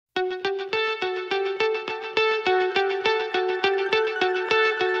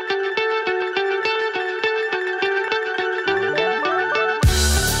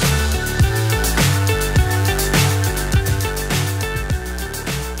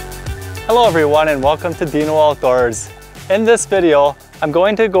Hello everyone and welcome to Deano Outdoors. In this video, I'm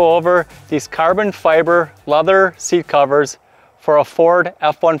going to go over these carbon fiber leather seat covers for a Ford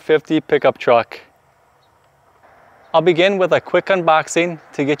F-150 pickup truck. I'll begin with a quick unboxing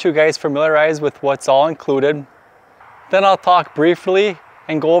to get you guys familiarized with what's all included. Then I'll talk briefly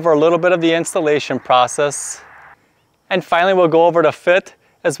and go over a little bit of the installation process. And finally, we'll go over the fit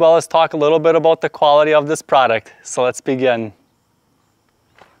as well as talk a little bit about the quality of this product. So let's begin.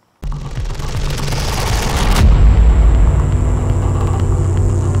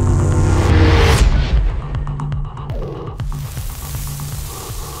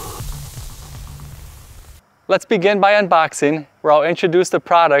 Let's begin by unboxing, where I'll introduce the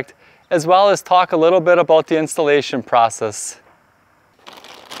product as well as talk a little bit about the installation process.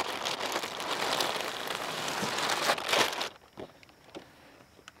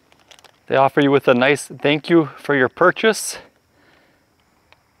 They offer you with a nice thank you for your purchase,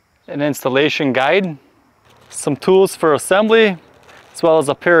 an installation guide, some tools for assembly, as well as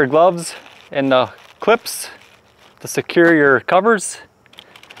a pair of gloves and clips to secure your covers.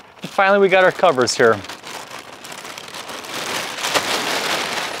 And finally, we got our covers here.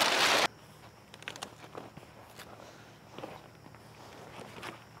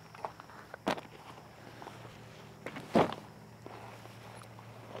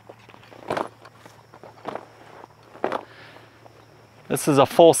 This is a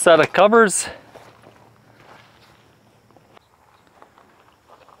full set of covers.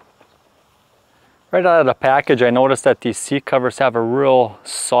 Right out of the package, I noticed that these seat covers have a real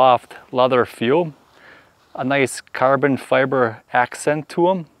soft leather feel, a nice carbon fiber accent to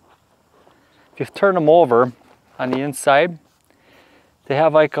them. If you turn them over on the inside, they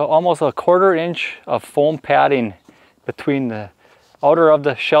have like almost a 1/4 inch of foam padding between the outer of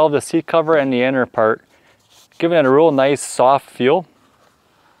the shell of the seat cover and the inner part, giving it a real nice soft feel.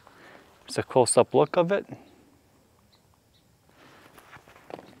 Here's a close-up look of it.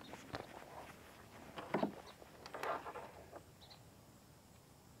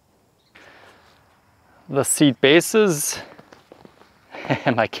 The seat bases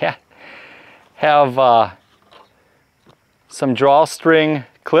and my cat have some drawstring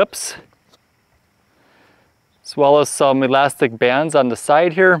clips, as well as some elastic bands on the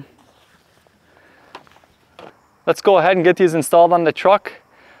side here. Let's go ahead and get these installed on the truck.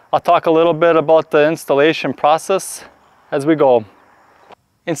 I'll talk a little bit about the installation process as we go.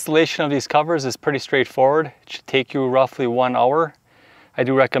 Installation of these covers is pretty straightforward. It should take you roughly 1 hour. I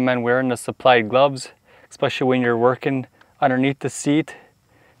do recommend wearing the supplied gloves, especially when you're working underneath the seat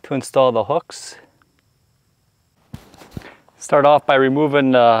to install the hooks. Start off by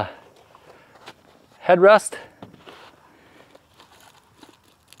removing the headrest.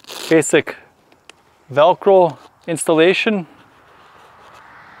 Basic Velcro installation.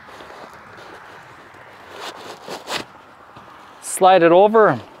 Slide it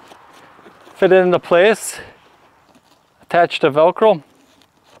over, fit it into place, attach to Velcro.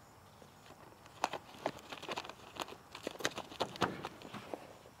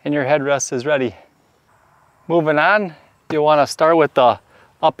 And your headrest is ready. Moving on, you want to start with the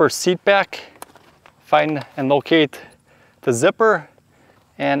upper seat back. Find and locate the zipper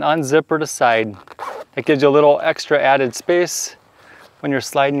and unzipper the side. It gives you a little extra added space when you're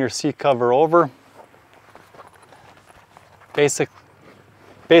sliding your seat cover over.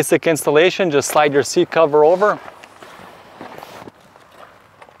 Basic installation, just slide your seat cover over.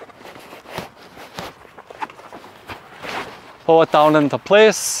 Pull it down into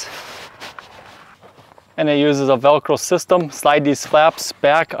place. And it uses a Velcro system. Slide these flaps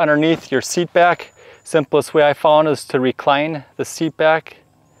back underneath your seat back. Simplest way I found is to recline the seat back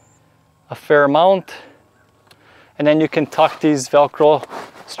a fair amount. And then you can tuck these Velcro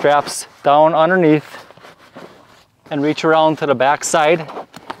straps down underneath and reach around to the back side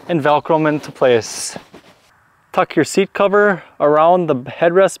and Velcro them into place. Tuck your seat cover around the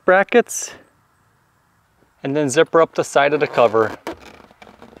headrest brackets and then zipper up the side of the cover.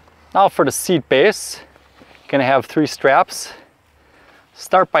 Now for the seat base, you're gonna have 3 straps.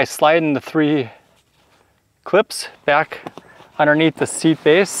 Start by sliding the 3 clips back underneath the seat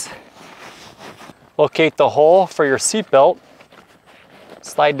base. Locate the hole for your seat belt.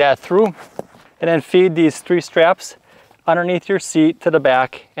 Slide that through and then feed these 3 straps underneath your seat to the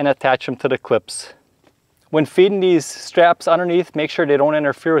back and attach them to the clips. When feeding these straps underneath, make sure they don't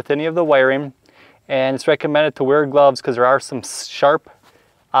interfere with any of the wiring, and it's recommended to wear gloves because there are some sharp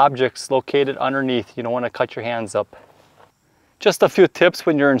objects located underneath. You don't want to cut your hands up. Just a few tips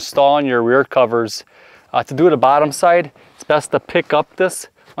when you're installing your rear covers. To do the bottom side, it's best to pick up this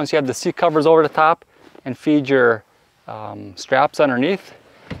once you have the seat covers over the top and feed your straps underneath.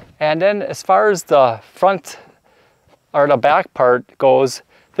 And then as far as the front or the back part goes,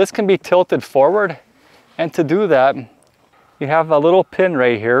 this can be tilted forward. And to do that, you have a little pin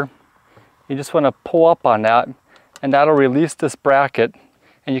right here. You just want to pull up on that, and that'll release this bracket,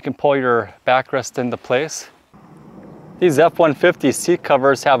 and you can pull your backrest into place. These F-150 seat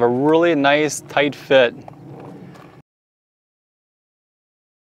covers have a really nice tight fit.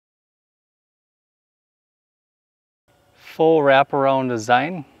 Full wraparound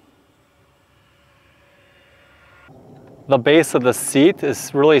design. The base of the seat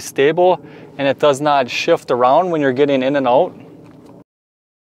is really stable and it does not shift around when you're getting in and out.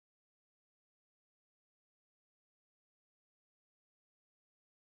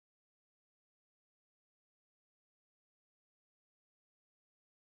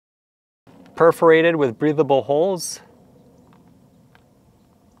 Perforated with breathable holes.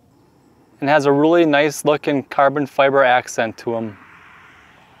 And has a really nice looking carbon fiber accent to them.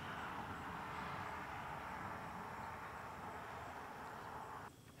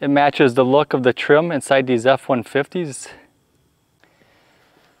 It matches the look of the trim inside these F-150s.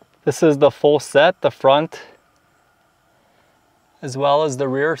 This is the full set, the front as well as the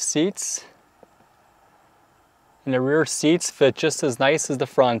rear seats. And the rear seats fit just as nice as the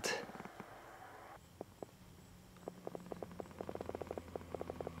front.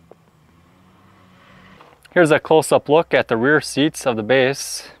 Here's a close-up look at the rear seats of the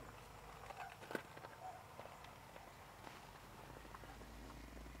base.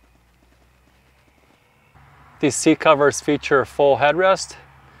 These seat covers feature full headrest,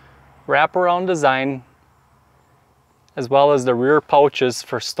 wraparound design, as well as the rear pouches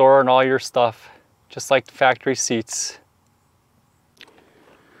for storing all your stuff, just like the factory seats.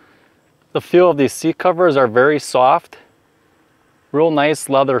 The feel of these seat covers are very soft, real nice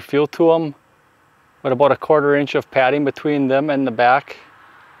leather feel to them, with about a 1/4 inch of padding between them and the back.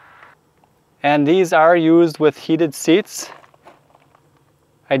 And these are used with heated seats.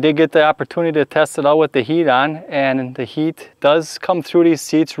 I did get the opportunity to test it out with the heat on, and the heat does come through these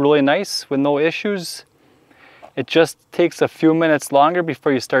seats really nice with no issues. It just takes a few minutes longer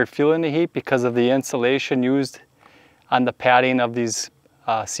before you start feeling the heat because of the insulation used on the padding of these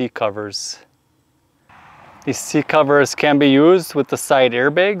seat covers. These seat covers can be used with the side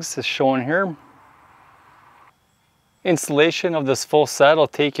airbags as shown here. Installation of this full set will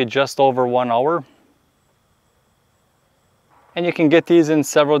take you just over 1 hour. And you can get these in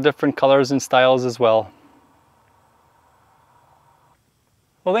several different colors and styles as well.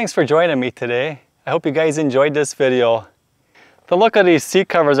 Well, thanks for joining me today. I hope you guys enjoyed this video. The look of these seat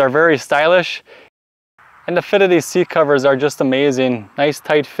covers are very stylish, and the fit of these seat covers are just amazing. Nice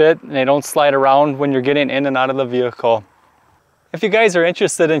tight fit, and they don't slide around when you're getting in and out of the vehicle. If you guys are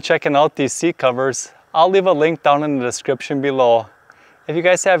interested in checking out these seat covers, I'll leave a link down in the description below. If you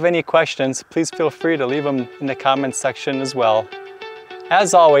guys have any questions, please feel free to leave them in the comments section as well.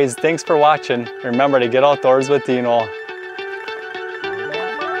 As always, thanks for watching. Remember to get outdoors with Deano.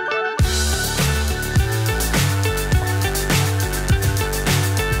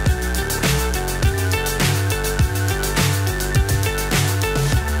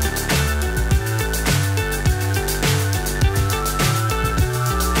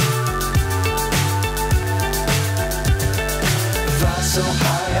 So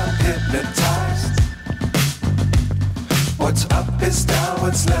high I'm hypnotized. What's up is down,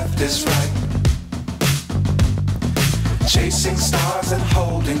 what's left is right. Chasing stars and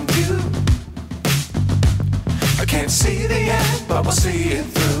holding you. I can't see the end, but we'll see it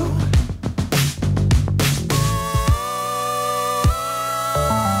through.